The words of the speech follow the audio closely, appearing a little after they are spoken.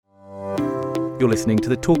You're listening to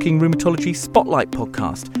the Talking Rheumatology Spotlight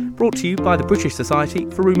podcast, brought to you by the British Society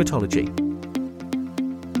for Rheumatology.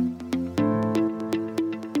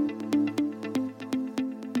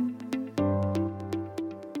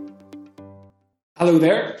 Hello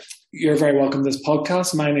there. You're very welcome to this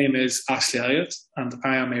podcast. My name is Ashley Elliot, and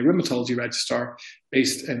I am a rheumatology registrar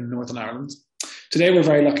based in Northern Ireland. Today, we're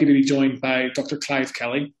very lucky to be joined by Dr Clive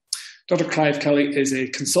Kelly. Dr Clive Kelly is a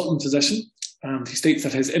consultant physician, and he states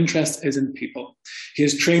that his interest is in people. He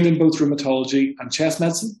is trained in both rheumatology and chest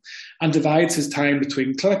medicine and divides his time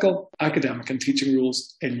between clinical, academic and teaching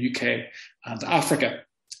roles in UK and Africa.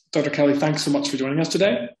 Dr Kelly, thanks so much for joining us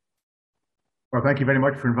today. Well, thank you very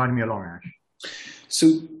much for inviting me along, Ash.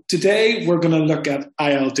 So today we're going to look at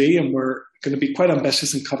ILD, and we're going to be quite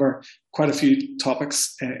ambitious and cover quite a few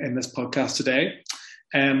topics in this podcast today.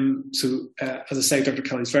 As I say, Dr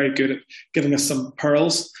Kelly is very good at giving us some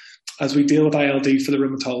pearls as we deal with ILD for the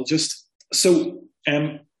rheumatologist. So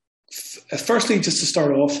firstly, just to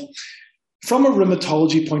start off, from a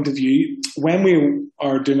rheumatology point of view, when we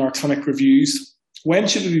are doing our clinic reviews, when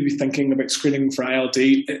should we be thinking about screening for ILD?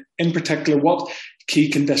 In particular, what key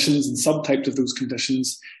conditions and subtypes of those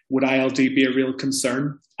conditions would ILD be a real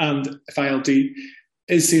concern? And if ILD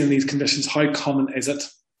is seen in these conditions, how common is it?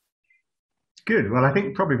 Good. Well, I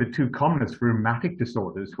think probably the two commonest rheumatic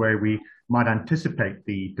disorders where we might anticipate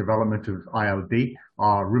the development of ILD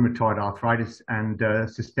are rheumatoid arthritis and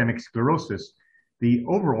systemic sclerosis. The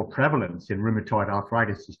overall prevalence in rheumatoid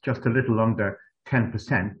arthritis is just a little under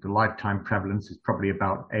 10%. The lifetime prevalence is probably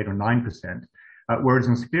about 8 or 9%. Whereas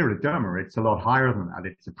in scleroderma, it's a lot higher than that.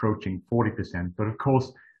 It's approaching 40%. But of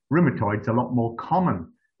course, rheumatoid's a lot more common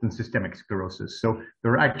than systemic sclerosis. So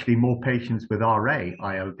there are actually more patients with RA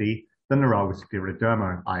ILD than there are with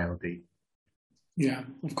scleroderma ILD. Yeah,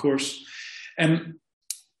 of course.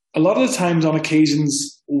 A lot of the times on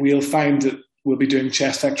occasions, we'll find that we'll be doing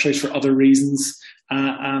chest x-rays for other reasons,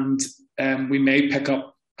 and we may pick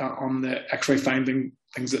up on the x-ray finding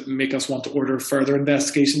things that make us want to order further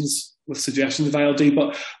investigations with suggestions of ILD.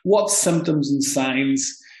 But what symptoms and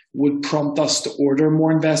signs would prompt us to order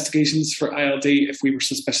more investigations for ILD if we were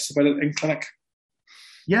suspicious about it in clinic?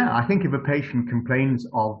 Yeah, I think if a patient complains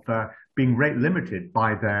of being rate limited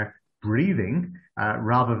by their breathing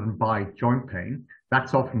rather than by joint pain,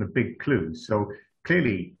 that's often a big clue. So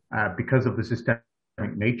clearly, because of the systemic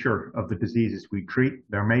nature of the diseases we treat,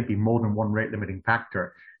 there may be more than one rate limiting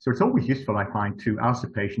factor. So it's always useful, I find, to ask the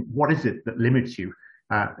patient, what is it that limits you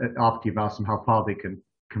after you've asked them how far they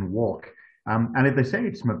can walk? And if they say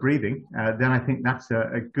it's my breathing, then I think that's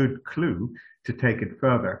a good clue to take it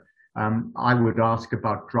further. I would ask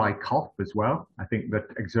about dry cough as well. I think that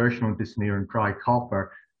exertional dyspnea and dry cough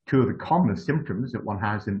are two of the commonest symptoms that one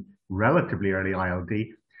has in relatively early ILD.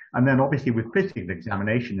 And then obviously with physical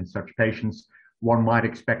examination in such patients, one might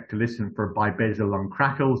expect to listen for bibasal lung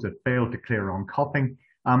crackles that fail to clear on coughing.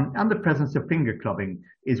 And the presence of finger clubbing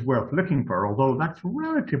is worth looking for, although that's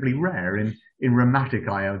relatively rare in rheumatic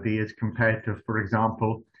ILD as compared to, for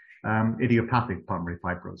example, idiopathic pulmonary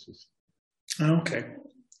fibrosis. Okay.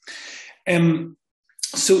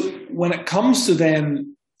 So when it comes to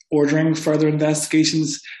then ordering further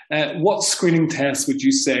investigations, what screening tests would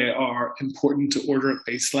you say are important to order at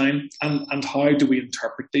baseline, and how do we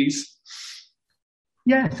interpret these?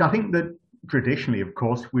 Yes, I think that traditionally, of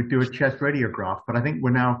course, we do a chest radiograph, but I think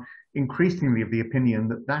we're now increasingly of the opinion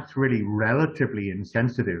that that's really relatively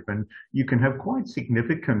insensitive, and you can have quite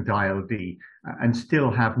significant ILD and still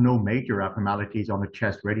have no major abnormalities on a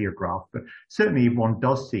chest radiograph. But certainly if one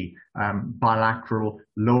does see bilateral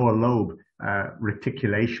lower lobe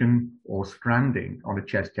reticulation or stranding on a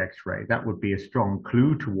chest x-ray, that would be a strong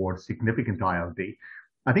clue towards significant ILD.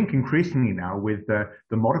 I think increasingly now with the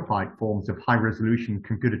modified forms of high-resolution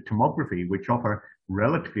computed tomography, which offer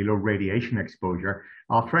relatively low radiation exposure,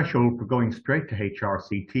 our threshold for going straight to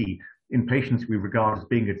HRCT in patients we regard as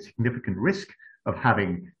being at significant risk of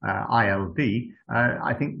having ILD,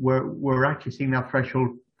 I think we're actually seeing that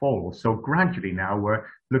threshold fall. So gradually now we're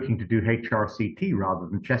looking to do HRCT rather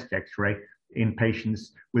than chest x-ray in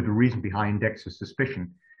patients with a reasonably high index of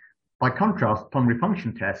suspicion. By contrast, pulmonary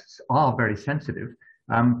function tests are very sensitive.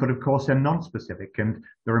 But of course, they're non-specific, and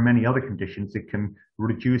there are many other conditions that can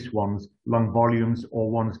reduce one's lung volumes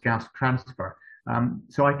or one's gas transfer.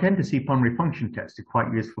 So I tend to see pulmonary function tests are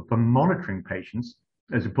quite useful for monitoring patients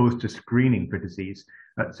as opposed to screening for disease.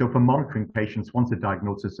 So for monitoring patients, once a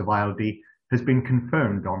diagnosis of ILD has been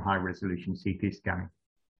confirmed on high-resolution CT scanning.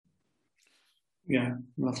 Yeah,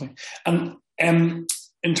 lovely. And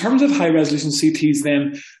in terms of high-resolution CTs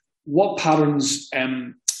then, what patterns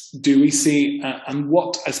do we see, and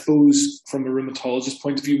what, I suppose, from a rheumatologist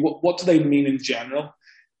point of view, what do they mean in general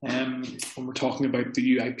when we're talking about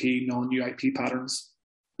the UIP, non-UIP patterns?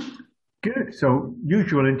 Good. So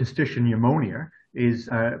usual interstitial pneumonia is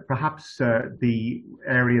perhaps the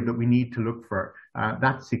area that we need to look for.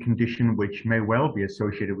 That's a condition which may well be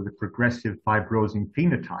associated with a progressive fibrosing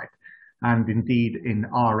phenotype. And indeed, in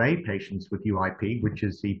RA patients with UIP, which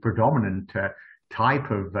is the predominant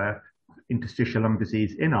type of interstitial lung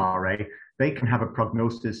disease in RA, they can have a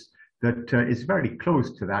prognosis that is very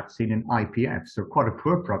close to that seen in IPF, so quite a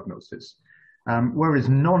poor prognosis. Whereas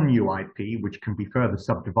non-UIP, which can be further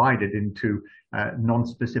subdivided into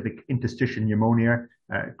non-specific interstitial pneumonia,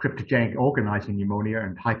 cryptogenic organizing pneumonia,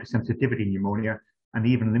 and hypersensitivity pneumonia, and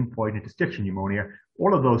even lymphoid interstitial pneumonia,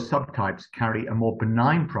 all of those subtypes carry a more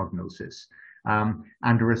benign prognosis and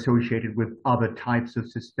are associated with other types of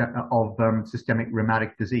systemic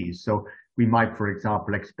rheumatic disease. So we might, for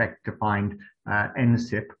example, expect to find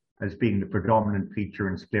NSIP as being the predominant feature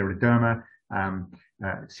in scleroderma,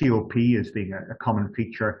 COP as being a common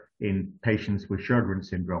feature in patients with Sjögren's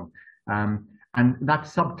syndrome. And that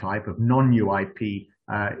subtype of non-UIP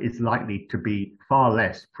is likely to be far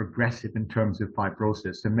less progressive in terms of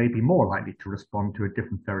fibrosis and may be more likely to respond to a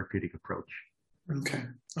different therapeutic approach. Okay.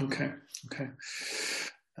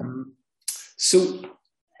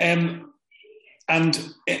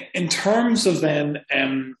 And in terms of then,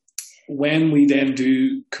 when we then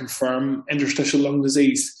do confirm interstitial lung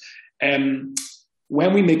disease,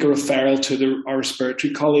 when we make a referral to our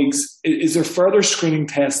respiratory colleagues, is there further screening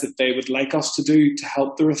tests that they would like us to do to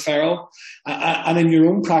help the referral? And in your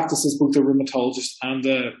own practice as both a rheumatologist and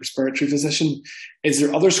a respiratory physician, is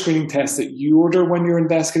there other screening tests that you order when you're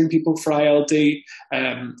investigating people for ILD?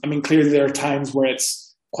 I mean, clearly there are times where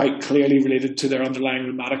it's quite clearly related to their underlying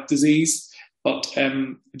rheumatic disease, but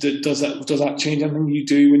does that change anything you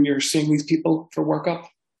do when you're seeing these people for workup?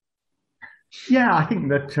 Yeah, I think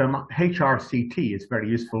that HRCT is very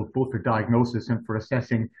useful both for diagnosis and for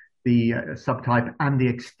assessing the subtype and the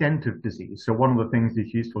extent of disease. So one of the things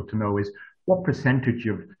that's useful to know is what percentage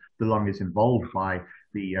of the lung is involved by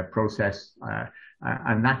the process,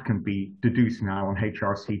 and that can be deduced now on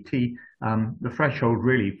HRCT. The threshold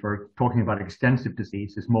really for talking about extensive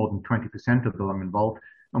disease is more than 20% of the lung involved.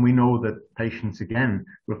 And we know that patients, again,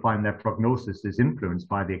 will find their prognosis is influenced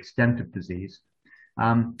by the extent of disease.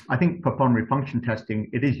 I think for pulmonary function testing,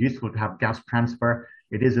 it is useful to have gas transfer.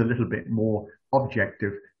 It is a little bit more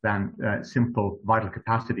objective than simple vital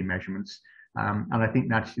capacity measurements. And I think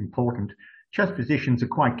that's important. Chest physicians are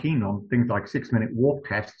quite keen on things like 6-minute walk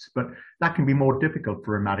tests, but that can be more difficult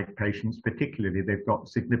for rheumatic patients, particularly if they've got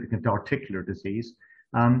significant articular disease.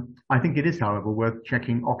 I think it is, however, worth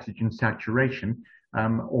checking oxygen saturation,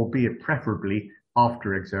 albeit preferably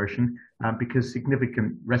after exertion, because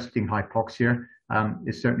significant resting hypoxia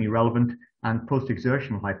is certainly relevant, and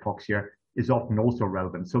post-exertional hypoxia is often also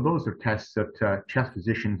relevant. So those are tests that chest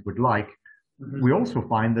physicians would like. Mm-hmm. We also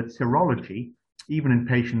find that serology, even in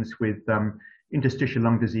patients with interstitial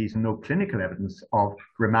lung disease and no clinical evidence of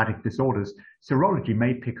rheumatic disorders, serology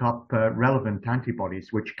may pick up relevant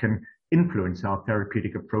antibodies which can influence our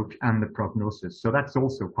therapeutic approach and the prognosis. So that's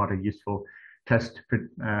also quite a useful test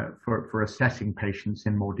for assessing patients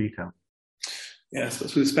in more detail. Yes,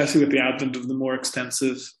 especially with the advent of the more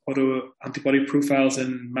extensive autoantibody profiles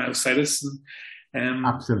in myositis.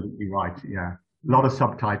 Absolutely right, yeah. A lot of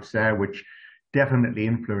subtypes there, which definitely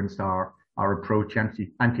influence our approach.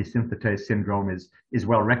 Anti-synthetase syndrome is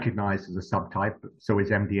well recognized as a subtype, so is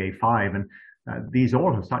MDA5, and these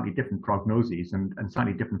all have slightly different prognoses and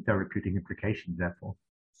slightly different therapeutic implications, therefore.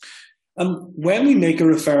 And when we make a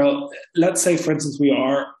referral, let's say, for instance,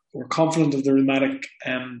 we're confident of the rheumatic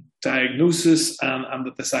diagnosis and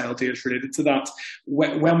that this ILD is related to that.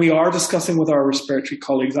 When we are discussing with our respiratory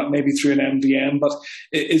colleagues, that may be through an MDM, but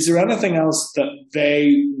is there anything else that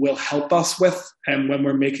they will help us with when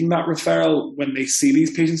we're making that referral, when they see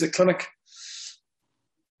these patients at clinic?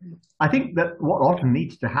 I think that what often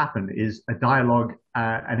needs to happen is a dialogue,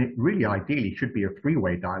 and it really ideally should be a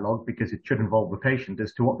three-way dialogue, because it should involve the patient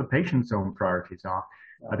as to what the patient's own priorities are.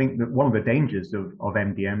 I think that one of the dangers of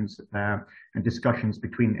MDMs and discussions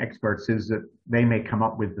between experts is that they may come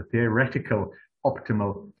up with the theoretical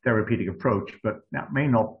optimal therapeutic approach, but that may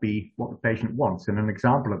not be what the patient wants. And an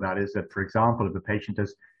example of that is that, for example, if the patient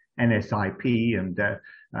has NSIP and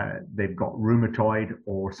they've got rheumatoid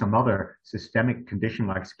or some other systemic condition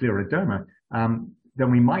like scleroderma,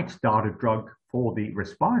 then we might start a drug for the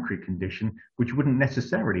respiratory condition, which wouldn't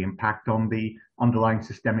necessarily impact on the underlying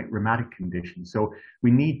systemic rheumatic condition. So we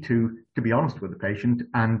need to be honest with the patient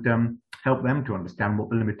and help them to understand what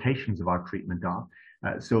the limitations of our treatment are.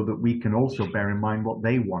 so that we can also bear in mind what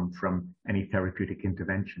they want from any therapeutic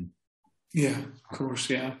intervention. Yeah, of course,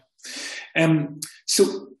 yeah.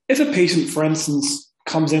 So if a patient, for instance,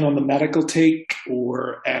 comes in on the medical take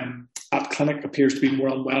or at clinic appears to be more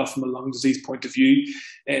unwell from a lung disease point of view,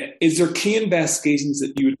 is there key investigations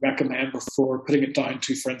that you would recommend before putting it down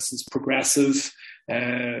to, for instance, progressive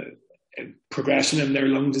progression in their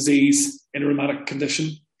lung disease in a rheumatic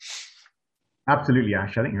condition? Absolutely,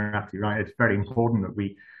 Ash. I think you're absolutely right. It's very important that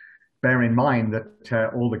we bear in mind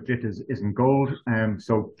that all that glitters isn't gold.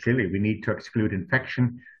 So clearly we need to exclude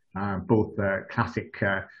infection, both classic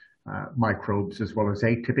microbes as well as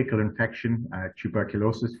atypical infection,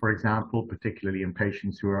 tuberculosis, for example, particularly in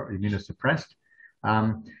patients who are immunosuppressed.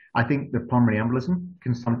 I think the pulmonary embolism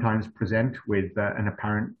can sometimes present with an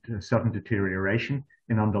apparent sudden deterioration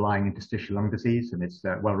in underlying interstitial lung disease, and it's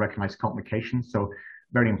well-recognized complication. So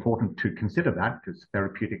very important to consider that, because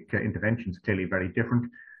therapeutic interventions are clearly very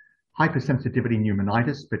different. Hypersensitivity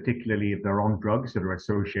pneumonitis, particularly if they're on drugs that are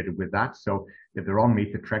associated with that. So if they're on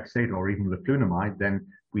methotrexate or even leflunomide, then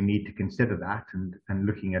we need to consider that, and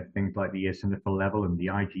looking at things like the eosinophil level and the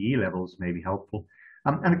IgE levels may be helpful.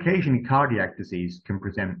 And occasionally cardiac disease can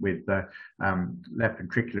present with left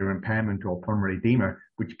ventricular impairment or pulmonary edema,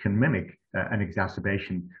 which can mimic an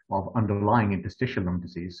exacerbation of underlying interstitial lung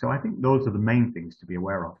disease. So I think those are the main things to be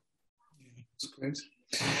aware of. Yeah, that's great.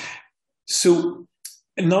 So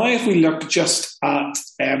now if we look just at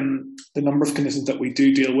the number of conditions that we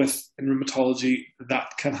do deal with in rheumatology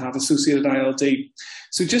that can have associated ILD.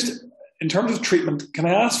 So just in terms of treatment, can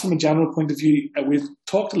I ask from a general point of view, we've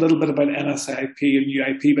talked a little bit about NSIP and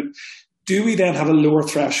UIP, but do we then have a lower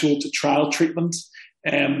threshold to trial treatment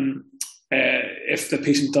if the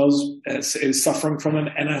patient is suffering from an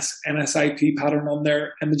NSIP pattern on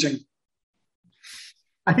their imaging?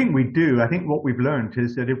 I think we do. I think what we've learned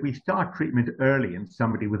is that if we start treatment early in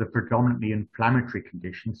somebody with a predominantly inflammatory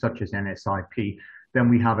condition, such as NSIP, then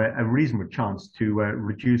we have a reasonable chance to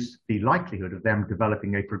reduce the likelihood of them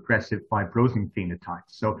developing a progressive fibrosing phenotype.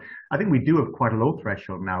 So I think we do have quite a low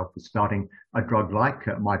threshold now for starting a drug like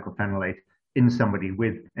mycophenolate in somebody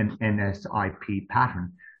with an NSIP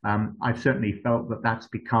pattern. I've certainly felt that that's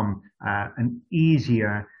become an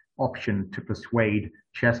easier option to persuade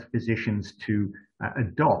chest physicians to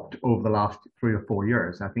adopt over the last 3 or 4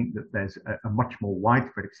 years. I think that there's a much more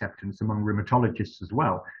widespread acceptance among rheumatologists as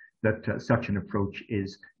well, that such an approach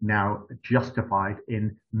is now justified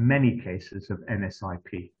in many cases of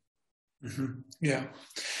NSIP. Mm-hmm. Yeah.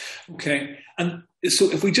 Okay. And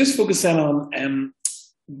so if we just focus then on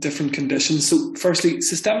different conditions. So firstly,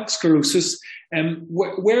 systemic sclerosis,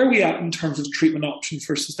 where are we at in terms of treatment options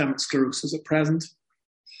for systemic sclerosis at present?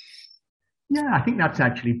 Yeah, I think that's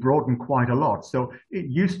actually broadened quite a lot. So it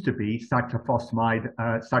used to be cyclophosphamide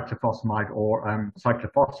or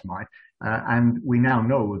cyclophosphamide, and we now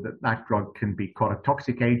know that that drug can be quite a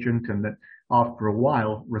toxic agent, and that after a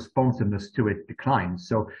while, responsiveness to it declines.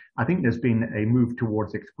 So I think there's been a move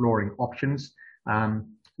towards exploring options.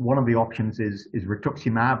 One of the options is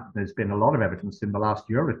rituximab. There's been a lot of evidence in the last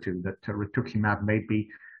year or two that rituximab may be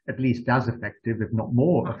at least as effective, if not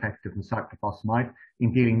more effective than cyclophosphamide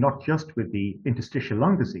in dealing not just with the interstitial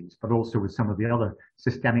lung disease, but also with some of the other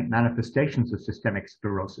systemic manifestations of systemic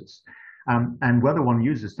sclerosis. And whether one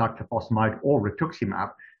uses cyclophosphamide or rituximab,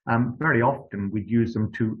 very often we'd use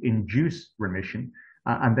them to induce remission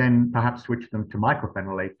and then perhaps switch them to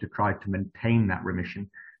mycophenolate to try to maintain that remission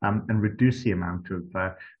and reduce the amount of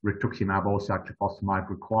rituximab or cyclophosphamide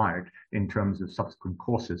required in terms of subsequent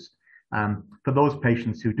courses. For those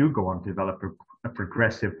patients who do go on to develop a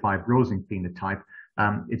progressive fibrosing phenotype,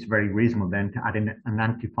 it's very reasonable then to add in an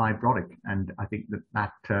anti-fibrotic. And I think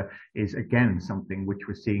that is, again, something which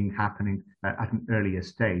we're seeing happening at an earlier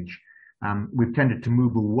stage. We've tended to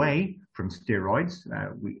move away from steroids.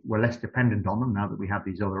 We're less dependent on them now that we have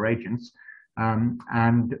these other agents.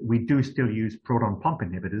 And we do still use proton pump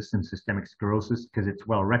inhibitors in systemic sclerosis because it's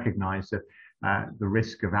well recognized that the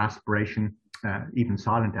risk of aspiration, even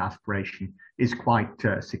silent aspiration, is quite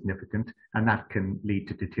significant, and that can lead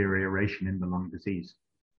to deterioration in the lung disease.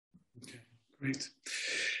 Okay, great.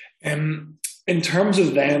 In terms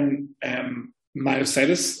of then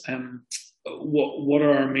myositis, what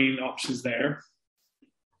are our main options there?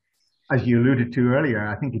 As you alluded to earlier,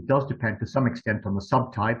 I think it does depend to some extent on the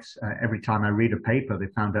subtypes. Every time I read a paper, they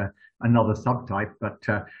found another subtype, but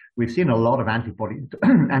we've seen a lot of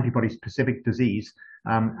antibody-specific disease,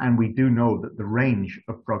 and we do know that the range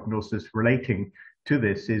of prognosis relating to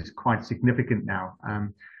this is quite significant now.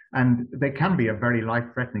 And they can be a very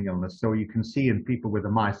life-threatening illness. So you can see in people with a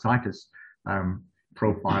myositis,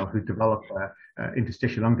 profile who develop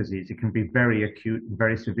interstitial lung disease. It can be very acute and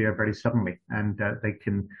very severe very suddenly, and they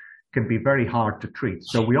can be very hard to treat.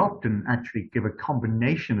 So we often actually give a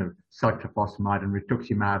combination of cyclophosphamide and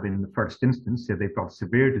rituximab in the first instance if they've got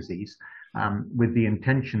severe disease, with the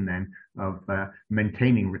intention then of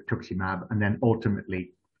maintaining rituximab and then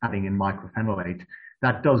ultimately adding in mycophenolate.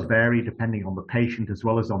 That does vary depending on the patient as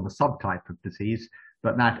well as on the subtype of disease,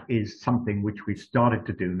 but that is something which we've started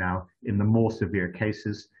to do now in the more severe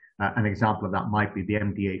cases. An example of that might be the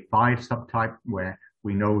MDA5 subtype, where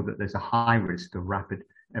we know that there's a high risk of rapid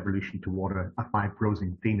evolution toward a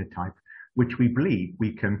fibrosing phenotype, which we believe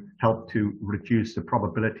we can help to reduce the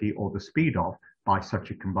probability or the speed of by such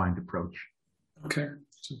a combined approach. Okay,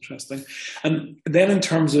 that's interesting. And then in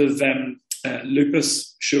terms of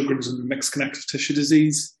lupus, Sjogren's, and mixed connective tissue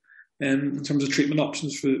disease, in terms of treatment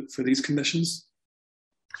options for these conditions?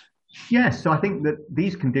 Yes, so I think that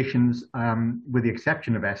these conditions, with the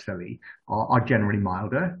exception of SLE, are generally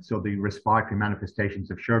milder. So the respiratory manifestations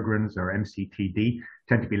of Sjogren's or MCTD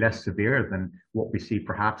tend to be less severe than what we see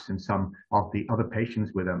perhaps in some of the other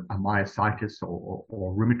patients with a myositis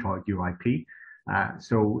or rheumatoid UIP.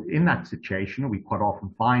 So in that situation, we quite often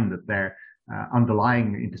find that their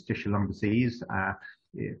underlying interstitial lung disease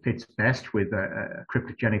fits best with a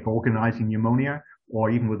cryptogenic organizing pneumonia, or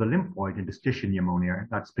even with a lymphoid interstitial pneumonia.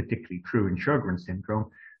 That's particularly true in Sjogren's syndrome.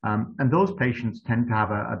 And those patients tend to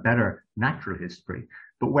have a better natural history.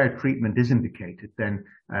 But where treatment is indicated, then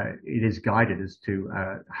it is guided as to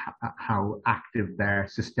how active their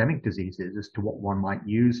systemic disease is, as to what one might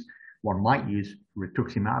use. One might use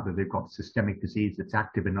rituximab if they've got systemic disease that's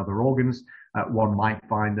active in other organs. One might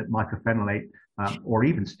find that mycophenolate or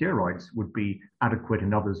even steroids would be adequate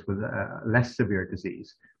in others with less severe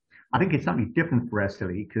disease. I think it's slightly different for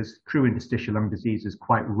SLE because true interstitial lung disease is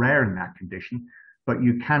quite rare in that condition, but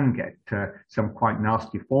you can get some quite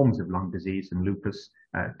nasty forms of lung disease and lupus,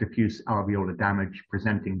 diffuse alveolar damage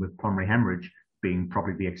presenting with pulmonary hemorrhage being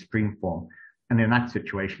probably the extreme form. And in that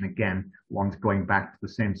situation, again, one's going back to the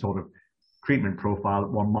same sort of treatment profile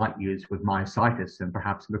that one might use with myositis and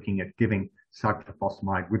perhaps looking at giving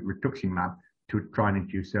cyclophosphamide with rituximab to try and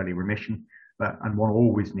induce early remission. And one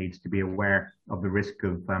always needs to be aware of the risk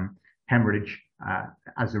of hemorrhage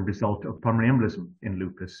as a result of pulmonary embolism in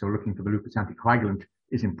lupus. So looking for the lupus anticoagulant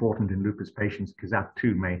is important in lupus patients because that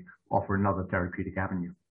too may offer another therapeutic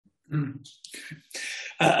avenue.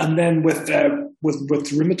 And then with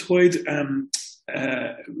rheumatoid,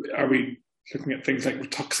 are we looking at things like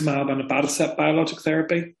rituximab and abatacept biologic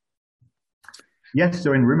therapy? Yes,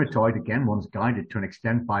 so in rheumatoid, again, one's guided to an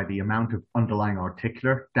extent by the amount of underlying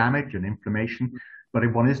articular damage and inflammation. But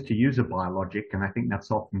if one is to use a biologic, and I think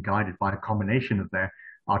that's often guided by a combination of their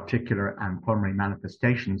articular and pulmonary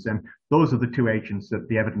manifestations, and those are the two agents that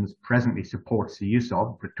the evidence presently supports the use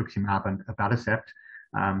of, rituximab and abatacept.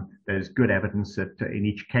 There's good evidence that in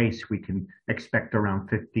each case, we can expect around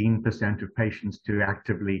 15% of patients to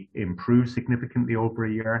actively improve significantly over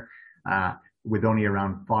a year, with only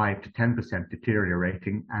around 5 to 10%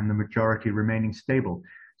 deteriorating and the majority remaining stable.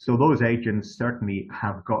 So those agents certainly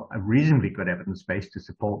have got a reasonably good evidence base to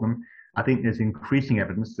support them. I think there's increasing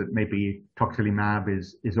evidence that maybe toxelimab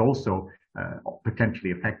is also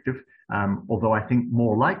potentially effective, although I think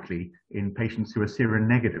more likely in patients who are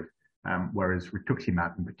seronegative, whereas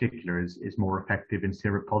rituximab in particular is more effective in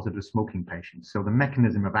seropositive smoking patients. So the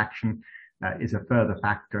mechanism of action is a further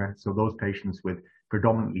factor. So those patients with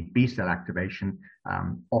predominantly B-cell activation,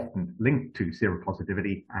 often linked to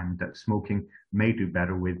seropositivity and smoking, may do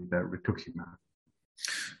better with rituximab.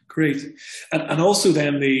 Great. And also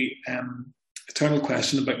then the eternal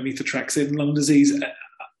question about methotrexate in lung disease.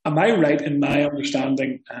 Am I right in my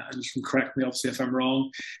understanding, and you can correct me obviously if I'm wrong,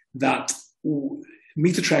 that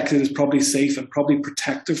methotrexate is probably safe and probably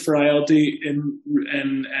protective for ILD in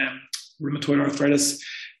rheumatoid arthritis?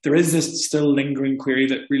 There is this still lingering query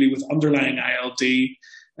that really with underlying ILD,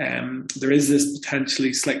 there is this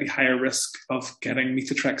potentially slightly higher risk of getting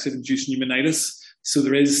methotrexate-induced pneumonitis. So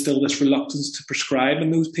there is still this reluctance to prescribe in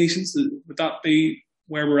those patients. Would that be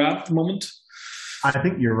where we're at the moment? I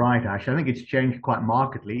think you're right, Ash. I think it's changed quite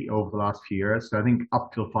markedly over the last few years. So I think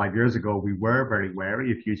up till 5 years ago, we were very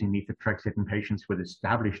wary of using methotrexate in patients with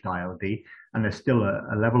established ILD. And there's still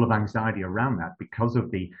a level of anxiety around that because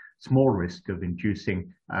of the small risk of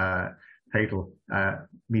inducing fatal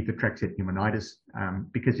methotrexate pneumonitis.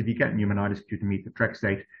 Because if you get pneumonitis due to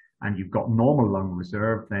methotrexate and you've got normal lung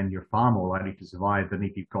reserve, then you're far more likely to survive than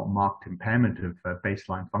if you've got marked impairment of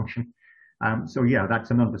baseline function. So yeah,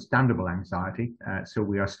 that's an understandable anxiety. So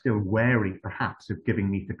we are still wary, perhaps, of giving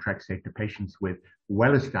methotrexate to patients with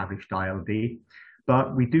well-established ILD.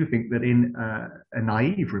 But we do think that in a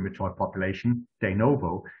naive rheumatoid population, de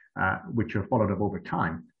novo, which are followed up over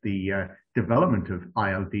time, the development of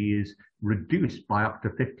ILD is reduced by up to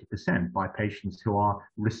 50% by patients who are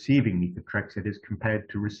receiving methotrexate as compared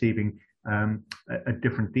to receiving a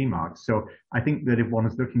different DMARD. So I think that if one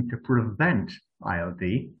is looking to prevent ILD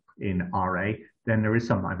in RA, then there is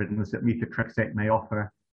some evidence that methotrexate may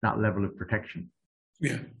offer that level of protection.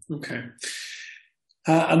 Yeah, okay.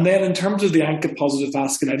 And then in terms of the ANCA-positive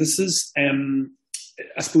vasculitises,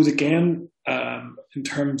 I suppose again, in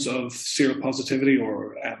terms of seropositivity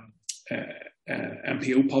or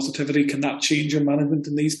MPO positivity, can that change your management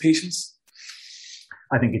in these patients?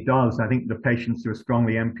 I think it does. I think the patients who are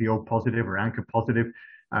strongly MPO positive or ANCA positive,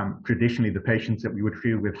 traditionally the patients that we would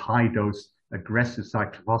treat with high dose aggressive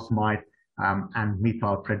cyclophosphamide and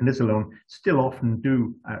methylprednisolone still often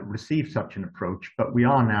do receive such an approach, but we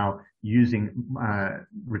are now using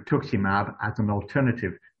rituximab as an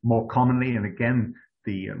alternative more commonly. And again,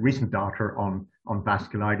 the recent data on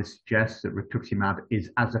vasculitis suggests that rituximab is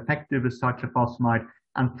as effective as cyclophosphamide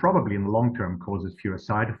and probably in the long term causes fewer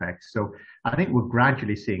side effects. So I think we're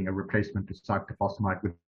gradually seeing a replacement of cyclophosphamide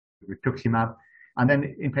with rituximab. And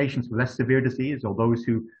then in patients with less severe disease or those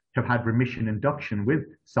who have had remission induction with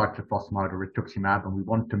cyclophosphamide or rituximab, and we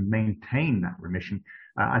want to maintain that remission,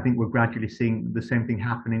 I think we're gradually seeing the same thing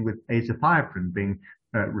happening with azathioprine being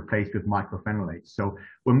replaced with mycophenolate. So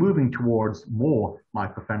we're moving towards more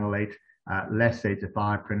mycophenolate, less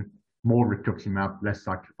azathioprine, more rituximab, less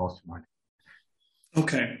cyclophosphamide.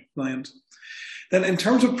 Okay, brilliant. Then in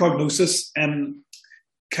terms of prognosis,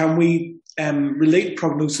 can we relate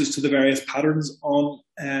prognosis to the various patterns on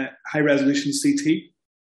high-resolution CT?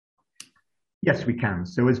 Yes, we can.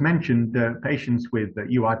 So as mentioned, patients with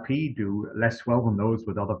UIP do less well than those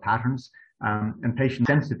with other patterns. And patient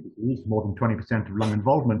sensitive disease, more than 20% of lung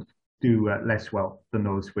involvement, do less well than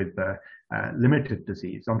those with limited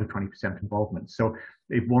disease, under 20% involvement. So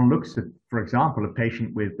if one looks at, for example, a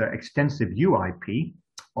patient with extensive UIP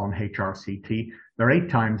on HRCT, they're 8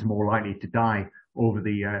 times more likely to die over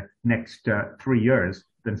the next 3 years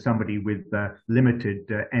than somebody with limited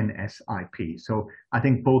NSIP. So I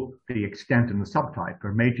think both the extent and the subtype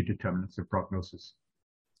are major determinants of prognosis.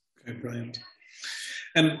 Okay, brilliant.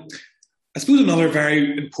 I suppose another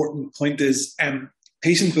very important point is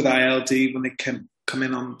patients with ILD, when they can come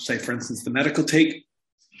in on, say, for instance, the medical take,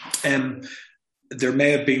 there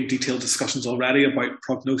may have been detailed discussions already about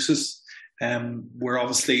prognosis, where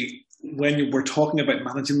obviously when we're talking about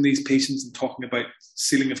managing these patients and talking about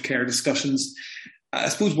ceiling of care discussions, I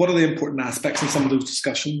suppose what are the important aspects in some of those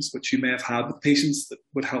discussions which you may have had with patients that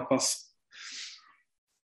would help us?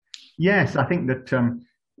 Yes, I think that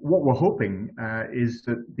what we're hoping is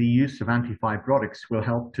that the use of anti-fibrotics will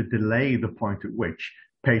help to delay the point at which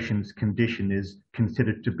patient's condition is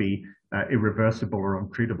considered to be irreversible or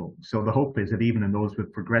untreatable. So the hope is that even in those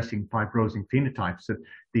with progressing fibrosing phenotypes, that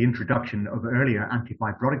the introduction of earlier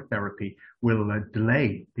anti-fibrotic therapy will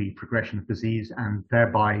delay the progression of disease and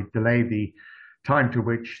thereby delay the time to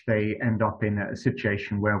which they end up in a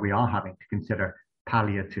situation where we are having to consider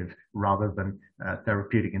palliative rather than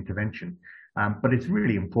therapeutic intervention. But it's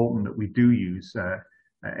really important that we do use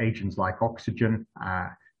agents like oxygen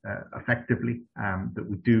effectively, that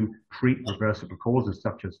we do treat reversible causes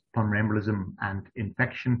such as pulmonary embolism and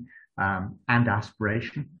infection and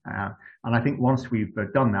aspiration. And I think once we've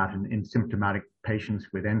done that in symptomatic patients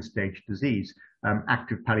with end-stage disease,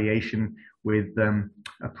 active palliation with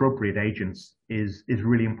appropriate agents is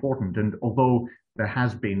really important. And although there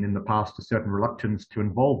has been in the past a certain reluctance to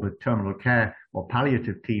involve the terminal care or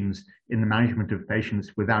palliative teams in the management of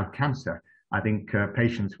patients without cancer, I think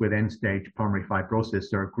patients with end-stage pulmonary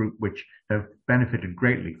fibrosis are a group which have benefited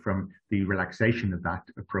greatly from the relaxation of that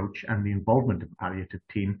approach and the involvement of the palliative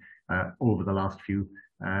team over the last few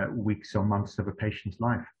weeks or months of a patient's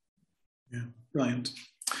life. Yeah, brilliant.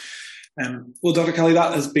 Well, Dr. Kelly,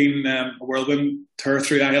 that has been a whirlwind tour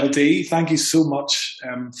through ILD. Thank you so much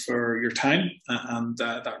for your time and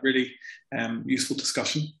that really useful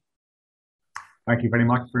discussion. Thank you very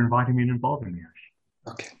much for inviting me and involving me,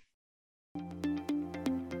 Ash. Okay.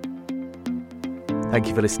 Thank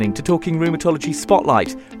you for listening to Talking Rheumatology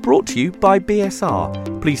Spotlight, brought to you by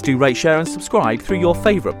BSR. Please do rate, share and subscribe through your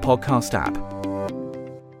favourite podcast app.